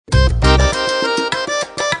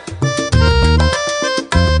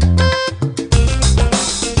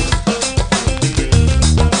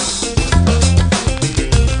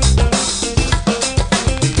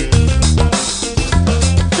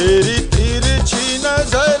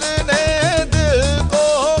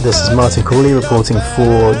This is Martin Cooley reporting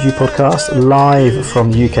for Upodcast, live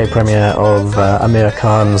from the UK premiere of Amir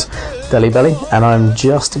Khan's Delhi Belly, and I'm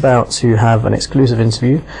just about to have an exclusive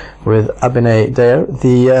interview with Abhinay Deo,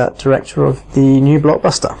 the director of the new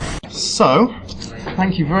blockbuster. So,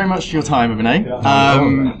 thank you very much for your time,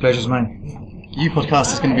 Abhinay. Pleasure's mine.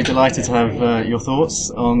 Upodcast is going to be delighted to have your thoughts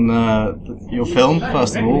on your film,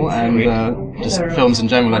 first of all, and just films in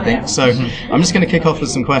general, I think. So I'm just going to kick off with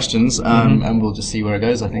some questions, and we'll just see where it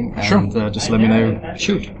goes, I think. And, sure. Just let me know.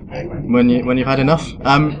 Shoot. When you've had enough.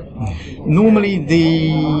 Normally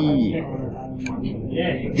the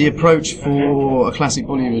approach for a classic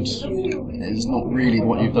Bollywood is not really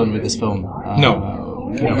what you've done with this film. No.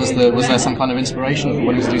 Was there some kind of inspiration for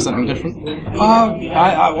wanting to do something different?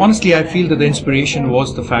 Honestly, I feel that the inspiration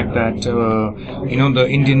was the fact that the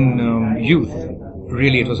Indian youth.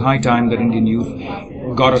 Really, it was high time that Indian youth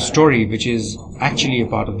got a story which is actually a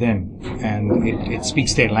part of them, and it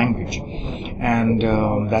speaks their language, and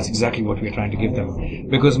that's exactly what we are trying to give them.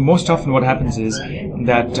 Because most often, what happens is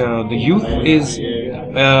that the youth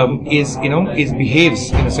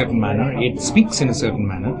behaves in a certain manner, it speaks in a certain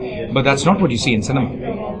manner, but that's not what you see in cinema.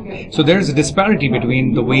 So there is a disparity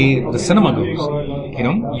between the way the cinema goes.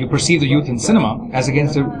 You perceive the youth in cinema as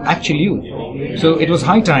against the actual youth. So it was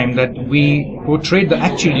high time that we portrayed the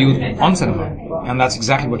actual youth on cinema, and that's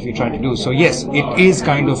exactly what we tried to do. So yes, it is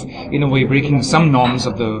kind of, in a way, breaking some norms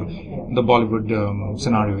of the Bollywood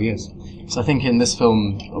scenario, yes. So I think in this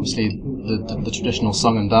film, obviously, the traditional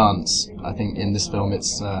song and dance, I think in this film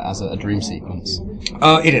it's as a dream sequence.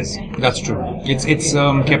 It is. That's true. It's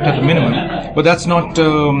kept at the minimum, but that's not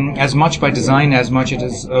as much by design as much as it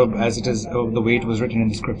is the way it was written in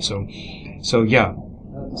the script. So yeah.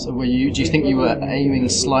 So do you think you were aiming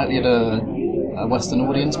slightly at a Western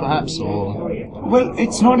audience, perhaps, or? Well,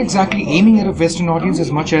 it's not exactly aiming at a Western audience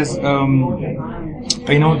as much as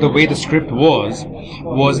the way the script was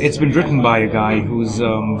it's been written by a guy who's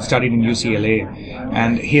studied in UCLA,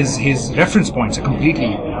 and his reference points are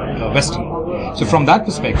completely Western. So from that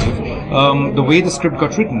perspective, the way the script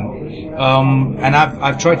got written, and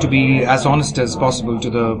I've tried to be as honest as possible to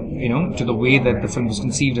the way that the film was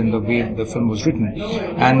conceived and the way the film was written,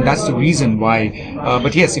 and that's the reason why.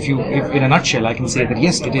 But yes, if in a nutshell, I can say that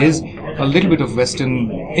yes, it is a little bit of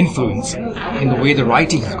Western influence in the way the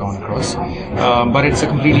writing has gone across, but it's a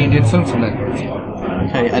completely Indian film from that point of view.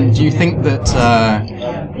 Okay, and do you think that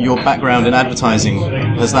your background in advertising,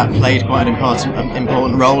 has that played quite an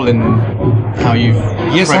important role in how you've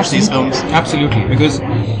approached these films? Absolutely, because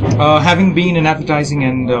having been in advertising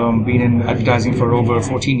and been in advertising for over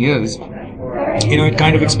 14 years, it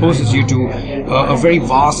kind of exposes you to a very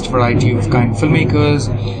vast variety of kind of filmmakers,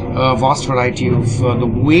 a vast variety of the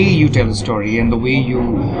way you tell a story and the way you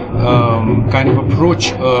kind of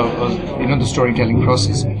approach the storytelling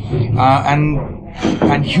process,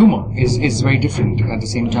 and humor is very different at the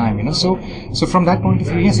same time. So from that point of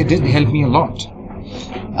view, yes, it did help me a lot.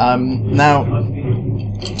 Now,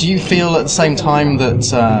 do you feel at the same time that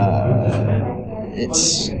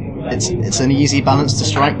it's an easy balance to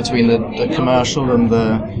strike between the commercial and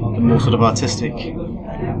the more sort of artistic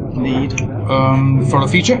need for the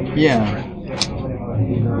feature? Yeah.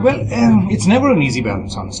 Well, it's never an easy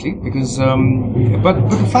balance, honestly, because but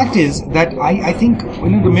the fact is that I think the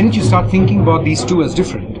minute you start thinking about these two as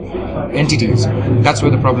different entities, that's where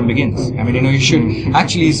the problem begins. I mean, you should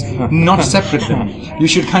actually not separate them. You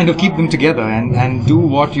should kind of keep them together and do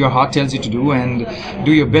what your heart tells you to do, and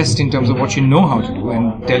do your best in terms of what you know how to do,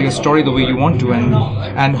 and tell your story the way you want to,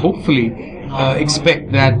 and hopefully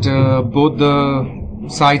expect that both the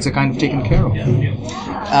sides are kind of taken care of.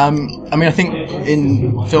 I think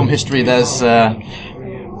in film history there's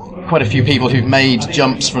quite a few people who've made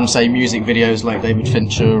jumps from, say, music videos, like David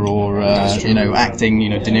Fincher, or acting.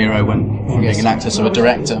 De Niro went from being an actor to a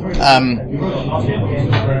director.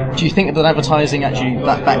 Do you think that advertising, actually,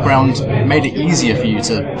 that background made it easier for you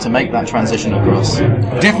to make that transition across?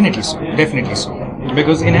 Definitely so.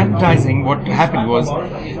 Because in advertising, what happened was,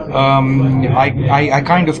 I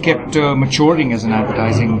kind of kept maturing as an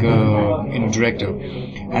advertising director,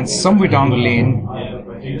 and somewhere down the lane,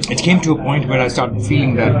 it came to a point where I started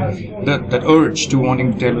feeling that urge to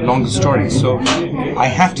wanting to tell longer stories. So I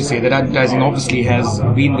have to say that advertising obviously has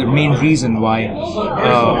been the main reason why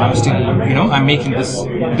I'm still, I'm making this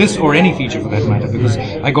or any feature for that matter, because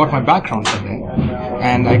I got my background from there,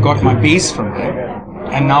 and I got my base from there.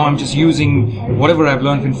 And now I'm just using whatever I've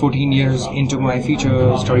learned in 14 years into my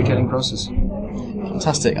feature storytelling process.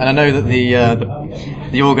 Fantastic. And I know that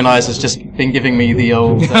the organiser's just been giving me the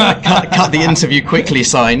old cut the interview quickly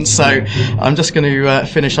sign. So I'm just going to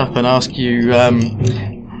finish up and ask you,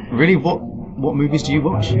 really, what movies do you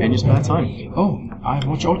watch in your spare time? Oh, I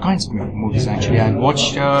watch all kinds of movies actually. I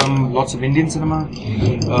watched lots of Indian cinema.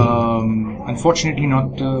 Unfortunately,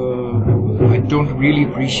 I don't really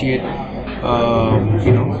appreciate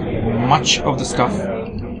much of the stuff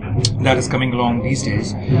that is coming along these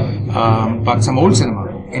days. But some old cinema.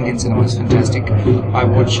 Indian cinema is fantastic. I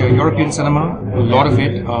watch European cinema, a lot of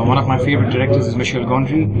it. One of my favorite directors is Michel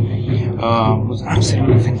Gondry, who's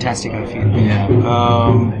absolutely fantastic, I feel. Yeah.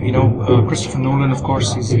 Christopher Nolan, of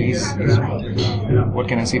course, he's what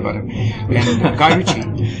can I say about him? And Guy Ritchie,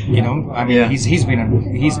 he's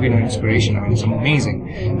been an inspiration. I mean, some amazing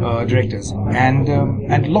directors, and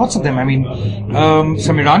lots of them. I mean,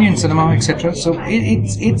 some Iranian cinema, etc. So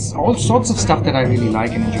it's all sorts of stuff that I really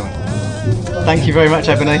like and enjoy. Thank you very much,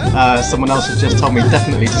 Abhinay. Someone else has just told me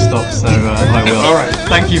definitely to stop, so I will. All right.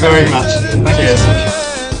 Thank you very much. Thank you so much.